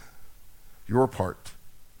 Your part,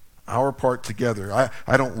 our part together.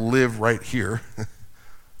 I don't live right here.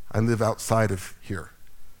 I live outside of here.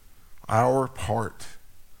 Our part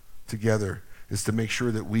together is to make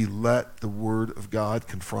sure that we let the word of God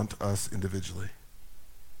confront us individually.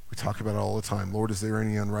 We talk about it all the time. Lord, is there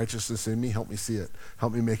any unrighteousness in me? Help me see it.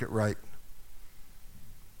 Help me make it right.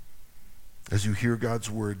 As you hear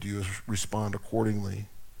God's word, do you respond accordingly?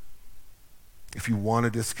 If you want to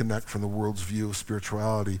disconnect from the world's view of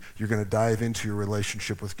spirituality, you're going to dive into your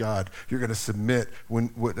relationship with God. You're going to submit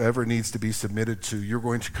whatever needs to be submitted to. You're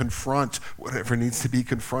going to confront whatever needs to be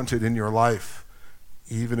confronted in your life,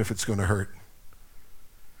 even if it's going to hurt.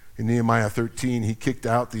 In Nehemiah 13, he kicked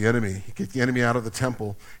out the enemy. He kicked the enemy out of the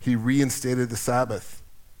temple. He reinstated the Sabbath.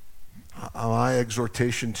 My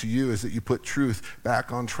exhortation to you is that you put truth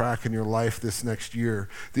back on track in your life this next year.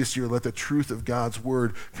 This year, let the truth of God's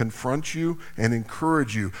word confront you and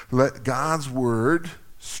encourage you. Let God's word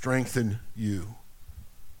strengthen you.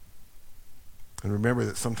 And remember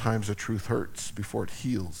that sometimes the truth hurts before it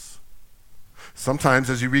heals. Sometimes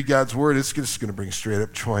as you read God's word, it's just going to bring straight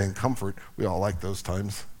up joy and comfort. We all like those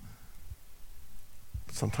times.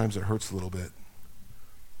 Sometimes it hurts a little bit.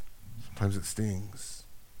 Sometimes it stings.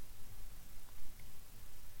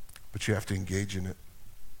 But you have to engage in it.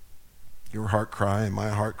 Your heart cry and my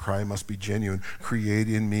heart cry must be genuine. Create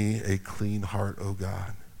in me a clean heart, O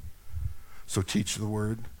God. So teach the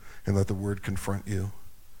word and let the word confront you.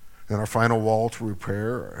 And our final wall to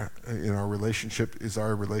repair in our relationship is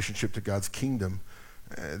our relationship to God's kingdom.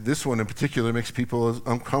 This one in particular makes people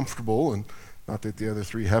uncomfortable, and not that the other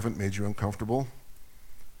three haven't made you uncomfortable.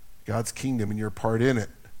 God's kingdom and your part in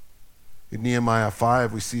it. In Nehemiah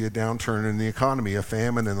 5, we see a downturn in the economy, a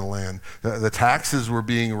famine in the land. The taxes were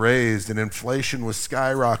being raised and inflation was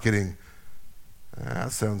skyrocketing.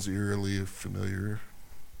 That sounds eerily familiar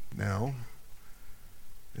now.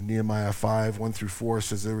 In Nehemiah 5, 1-4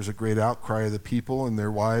 says, there was a great outcry of the people and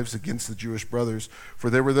their wives against the Jewish brothers. For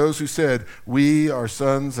there were those who said, we, our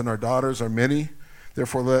sons and our daughters are many.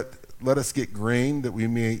 Therefore let us get grain that we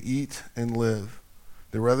may eat and live.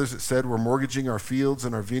 There were others that said, we're mortgaging our fields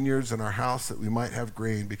and our vineyards and our house that we might have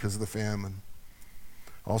grain because of the famine.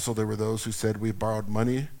 Also, there were those who said, we borrowed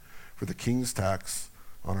money for the king's tax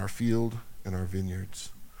on our field and our vineyards.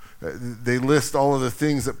 They list all of the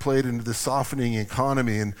things that played into the softening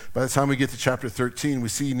economy. And by the time we get to chapter 13, we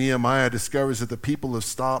see Nehemiah discovers that the people have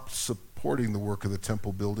stopped supporting the work of the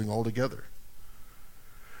temple building altogether.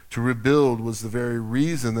 To rebuild was the very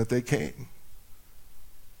reason that they came.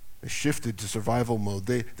 They shifted to survival mode.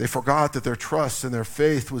 They forgot that their trust and their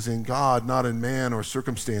faith was in God, not in man or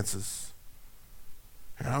circumstances.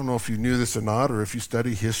 And I don't know if you knew this or not, or if you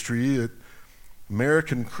study history,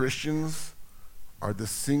 American Christians are the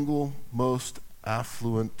single most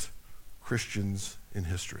affluent Christians in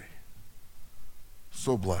history.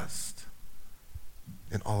 So blessed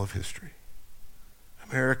in all of history.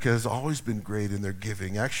 America has always been great in their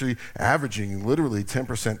giving, actually averaging literally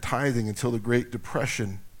 10% tithing until the Great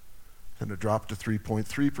Depression. And it dropped to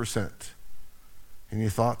 3.3%. Any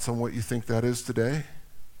thoughts on what you think that is today?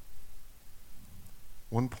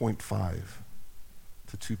 1.5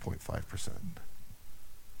 to 2.5%.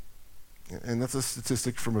 And that's a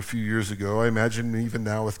statistic from a few years ago. I imagine even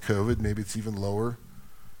now with COVID, maybe it's even lower.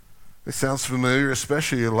 It sounds familiar,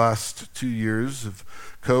 especially the last 2 years of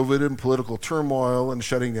COVID and political turmoil and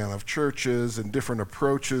shutting down of churches and different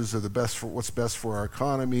approaches of what's best for our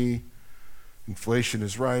economy. Inflation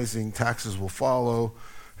is rising, taxes will follow.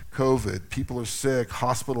 COVID, people are sick,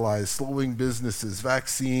 hospitalized, slowing businesses,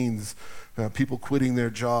 vaccines, people quitting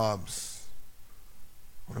their jobs.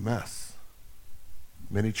 What a mess.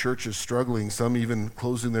 Many churches struggling, some even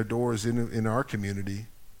closing their doors in our community.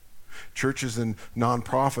 churches and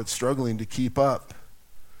nonprofits struggling to keep up.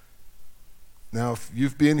 Now, if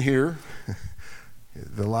you've been here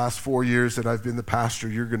the last 4 years that I've been the pastor,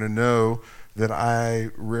 you're going to know that I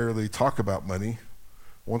rarely talk about money.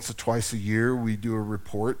 Once or twice a year, we do a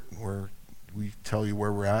report where we tell you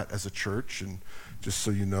where we're at as a church, and just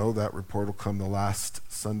so you know, that report will come the last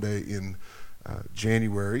Sunday in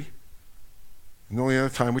January. And the only other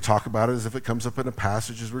time we talk about it is if it comes up in a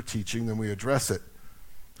passage as we're teaching, then we address it.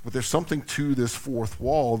 But there's something to this fourth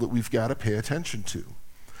wall that we've got to pay attention to.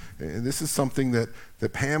 And this is something that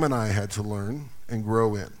Pam and I had to learn and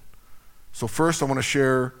grow in. So first, I want to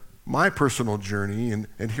share my personal journey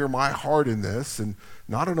and hear my heart in this, and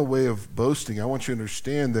not in a way of boasting. I want you to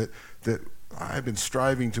understand that I've been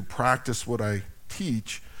striving to practice what I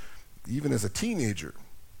teach even as a teenager.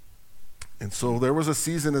 And so there was a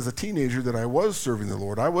season as a teenager that I was serving the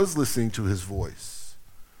Lord. I was listening to his voice.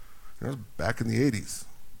 That was back in the 80s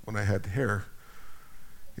when I had hair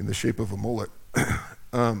in the shape of a mullet.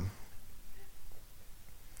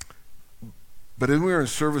 But then we were in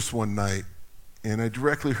service one night, and I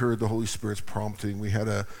directly heard the Holy Spirit's prompting. We had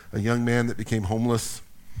a young man that became homeless,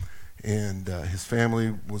 and his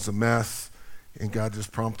family was a mess, and God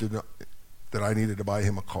just prompted that I needed to buy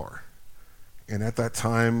him a car. And at that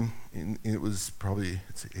time, it was probably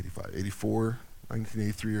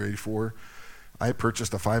 1983 or 84, I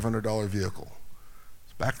purchased a $500 vehicle.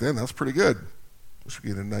 So back then, that's pretty good. Wish we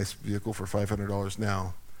could get a nice vehicle for $500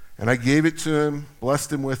 now. And I gave it to him,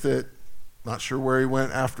 blessed him with it. Not sure where he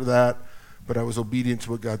went after that, but I was obedient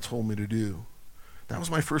to what God told me to do. That was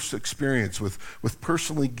my first experience with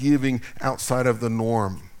personally giving outside of the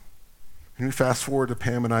norm. And we fast forward to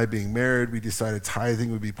Pam and I being married. We decided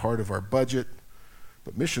tithing would be part of our budget,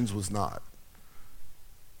 but missions was not.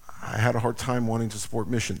 I had a hard time wanting to support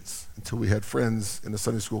missions until we had friends in a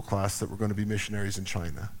Sunday school class that were going to be missionaries in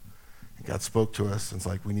China. And God spoke to us and it's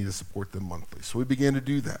like, we need to support them monthly. So we began to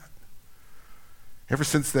do that. Ever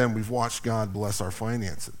since then, we've watched God bless our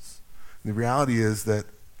finances. And the reality is that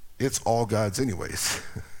it's all God's anyways.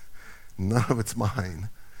 None of it's mine.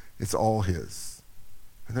 It's all his.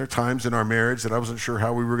 And there are times in our marriage that I wasn't sure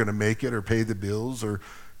how we were going to make it or pay the bills or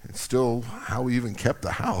still how we even kept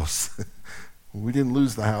the house. We didn't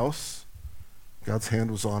lose the house. God's hand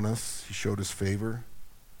was on us. He showed his favor.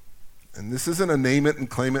 And this isn't a name it and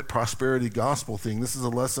claim it prosperity gospel thing. This is a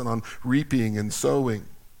lesson on reaping and sowing.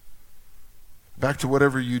 Back to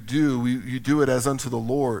whatever you do, you do it as unto the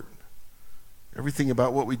Lord. Everything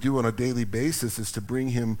about what we do on a daily basis is to bring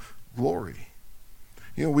him glory.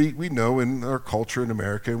 You know, we know in our culture in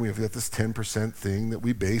America, we've got this 10% thing that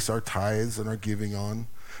we base our tithes and our giving on.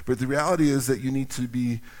 But the reality is that you need to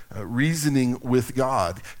be reasoning with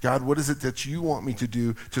God. God, what is it that you want me to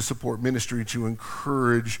do to support ministry, to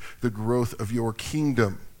encourage the growth of your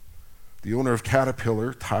kingdom? The owner of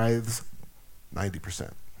Caterpillar tithes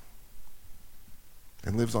 90%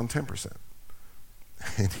 and lives on 10%.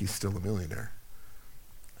 And he's still a millionaire.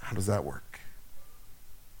 How does that work?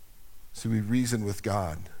 So we reason with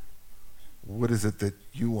God. What is it that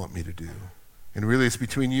you want me to do? And really it's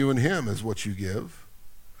between you and him is what you give.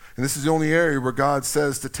 And this is the only area where God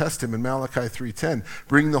says to test him in Malachi 3:10.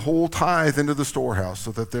 Bring the whole tithe into the storehouse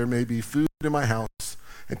so that there may be food in my house,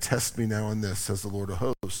 and test me now in this, says the Lord of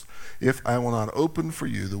hosts, if I will not open for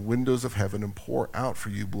you the windows of heaven and pour out for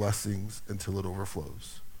you blessings until it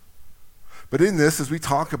overflows. But in this, as we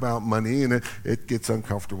talk about money, and it gets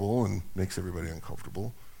uncomfortable and makes everybody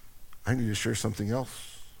uncomfortable, I need to share something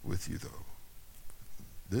else with you, though.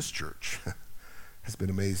 This church has been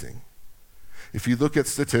amazing. If you look at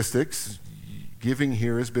statistics, giving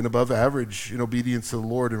here has been above average in obedience to the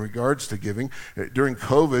Lord in regards to giving. During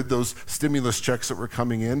COVID, those stimulus checks that were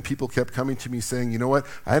coming in, people kept coming to me saying, you know what,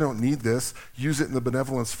 I don't need this. Use it in the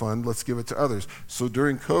benevolence fund. Let's give it to others. So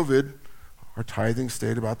during COVID, our tithing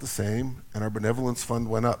stayed about the same, and our benevolence fund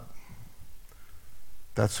went up.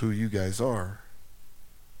 That's who you guys are.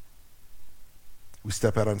 We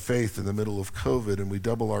step out on faith in the middle of COVID, and we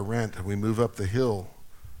double our rent, and we move up the hill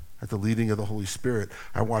at the leading of the Holy Spirit.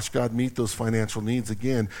 I watched God meet those financial needs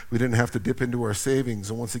again. We didn't have to dip into our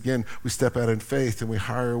savings. And once again, we step out in faith and we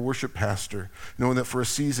hire a worship pastor, knowing that for a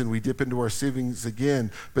season we dip into our savings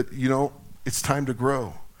again. But, you know, it's time to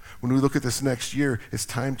grow. When we look at this next year, it's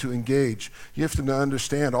time to engage. You have to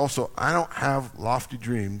understand also, I don't have lofty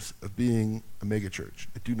dreams of being a mega church.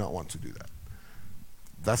 I do not want to do that.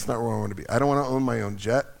 That's not where I want to be. I don't want to own my own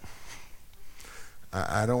jet.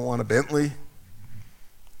 I don't want a Bentley.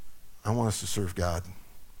 I want us to serve God.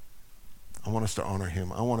 I want us to honor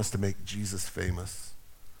him. I want us to make Jesus famous.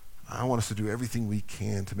 I want us to do everything we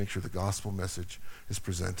can to make sure the gospel message is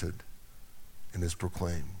presented and is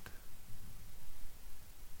proclaimed.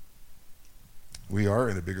 We are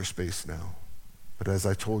in a bigger space now. But as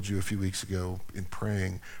I told you a few weeks ago in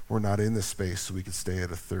praying, we're not in this space so we can stay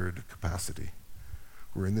at a third capacity.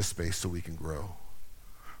 We're in this space so we can grow.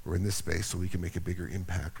 We're in this space so we can make a bigger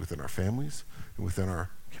impact within our families and within our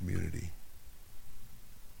community.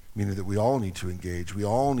 Meaning that we all need to engage. We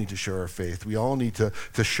all need to share our faith. We all need to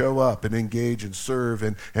show up and engage and serve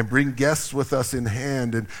and bring guests with us in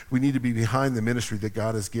hand. And we need to be behind the ministry that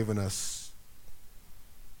God has given us.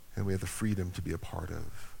 And we have the freedom to be a part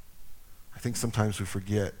of. I think sometimes we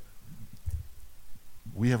forget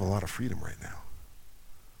we have a lot of freedom right now.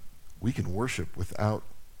 We can worship without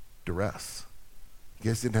duress. You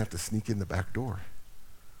guys didn't have to sneak in the back door.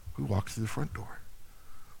 We walked through the front door.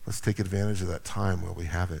 Let's take advantage of that time while we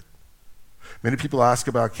have it. Many people ask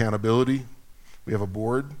about accountability. We have a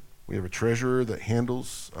board. We have a treasurer that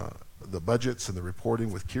handles the budgets and the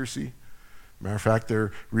reporting with Kiersey. Matter of fact,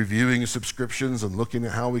 they're reviewing subscriptions and looking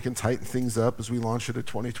at how we can tighten things up as we launch it in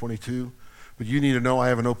 2022. But you need to know I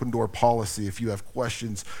have an open door policy. If you have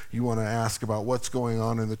questions you want to ask about what's going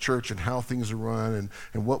on in the church and how things are run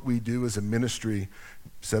and what we do as a ministry,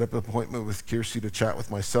 set up an appointment with Kiersey to chat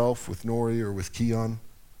with myself, with Nori, or with Keon.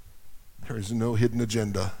 There is no hidden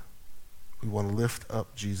agenda. We want to lift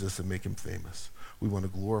up Jesus and make him famous. We want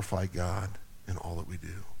to glorify God in all that we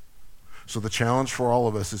do. So the challenge for all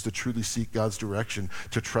of us is to truly seek God's direction,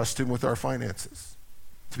 to trust him with our finances,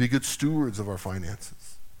 to be good stewards of our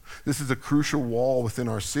finances. This is a crucial wall within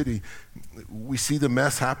our city. We see the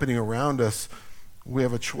mess happening around us. We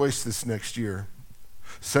have a choice this next year.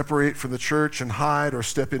 Separate from the church and hide, or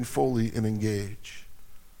step in fully and engage.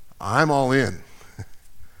 I'm all in.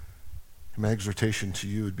 My exhortation to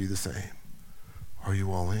you would be the same. Are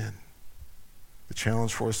you all in? The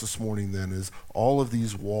challenge for us this morning then is all of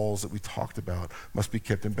these walls that we talked about must be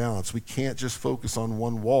kept in balance. We can't just focus on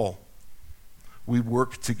one wall. We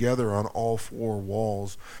work together on all four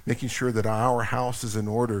walls, making sure that our house is in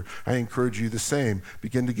order. I encourage you the same.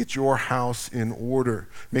 Begin to get your house in order.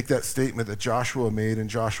 Make that statement that Joshua made in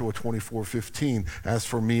Joshua 24:15. As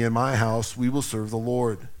for me and my house, we will serve the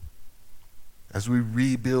Lord. As we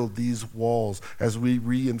rebuild these walls, as we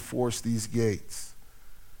reinforce these gates,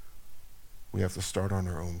 we have to start on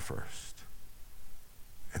our own first.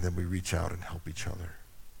 And then we reach out and help each other.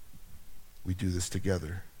 We do this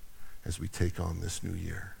together as we take on this new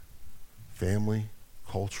year. Family,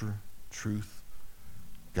 culture, truth,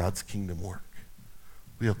 God's kingdom work.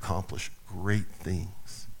 We accomplish great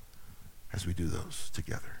things as we do those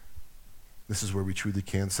together. This is where we truly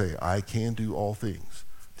can say, I can do all things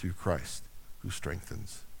through Christ who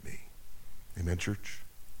strengthens me. Amen, church?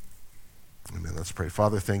 Amen. Let's pray.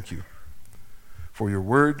 Father, thank you for your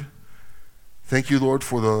word. Thank you, Lord,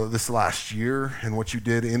 for this last year and what you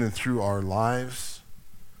did in and through our lives.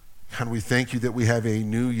 God, we thank you that we have a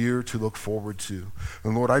new year to look forward to.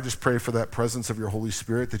 And Lord, I just pray for that presence of your Holy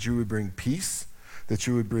Spirit, that you would bring peace, that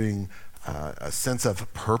you would bring a sense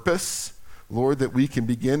of purpose. Lord, that we can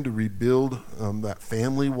begin to rebuild that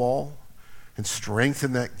family wall and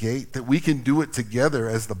strengthen that gate, that we can do it together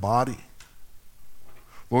as the body.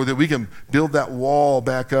 Lord, that we can build that wall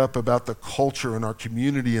back up about the culture in our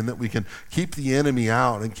community, and that we can keep the enemy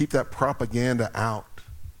out and keep that propaganda out.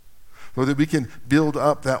 Lord, that we can build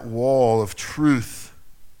up that wall of truth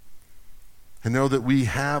and know that we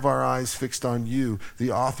have our eyes fixed on you,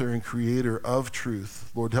 the author and creator of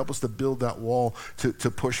truth. Lord, help us to build that wall to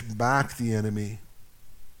push back the enemy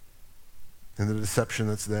and the deception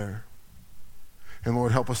that's there. And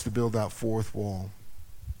Lord, help us to build that fourth wall.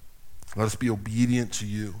 Let us be obedient to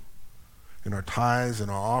you in our tithes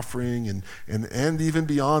and our offering and even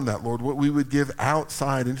beyond that, Lord, what we would give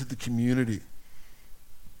outside into the community.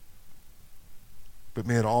 But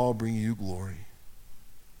may it all bring you glory.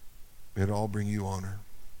 May it all bring you honor.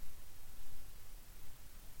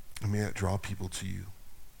 And may it draw people to you.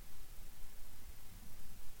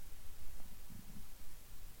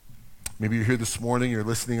 Maybe you're here this morning, you're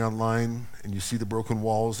listening online, and you see the broken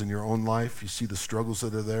walls in your own life. You see the struggles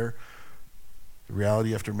that are there. The reality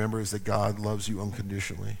you have to remember is that God loves you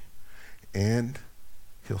unconditionally, and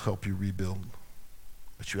he'll help you rebuild.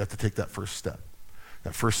 But you have to take that first step.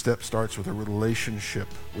 That first step starts with a relationship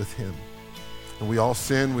with him. And we all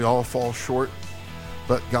sin, we all fall short,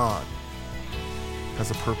 but God has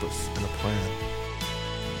a purpose and a plan.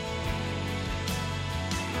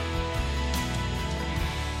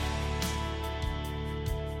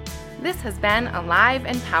 This has been Alive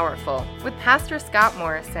and Powerful with Pastor Scott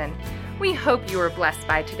Morrison. We hope you were blessed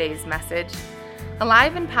by today's message.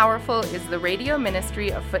 Alive and Powerful is the radio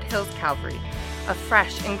ministry of Foothills Calvary, a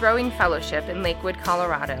fresh and growing fellowship in Lakewood,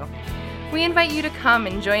 Colorado. We invite you to come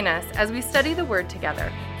and join us as we study the Word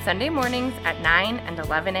together, Sunday mornings at 9 and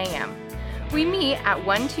 11 a.m. We meet at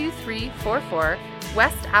 12344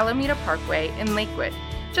 West Alameda Parkway in Lakewood,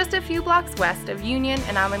 just a few blocks west of Union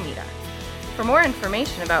and Alameda. For more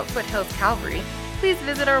information about Foothills Calvary, please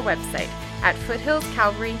visit our website at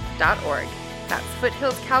foothillscalvary.org. That's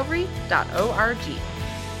foothillscalvary.org.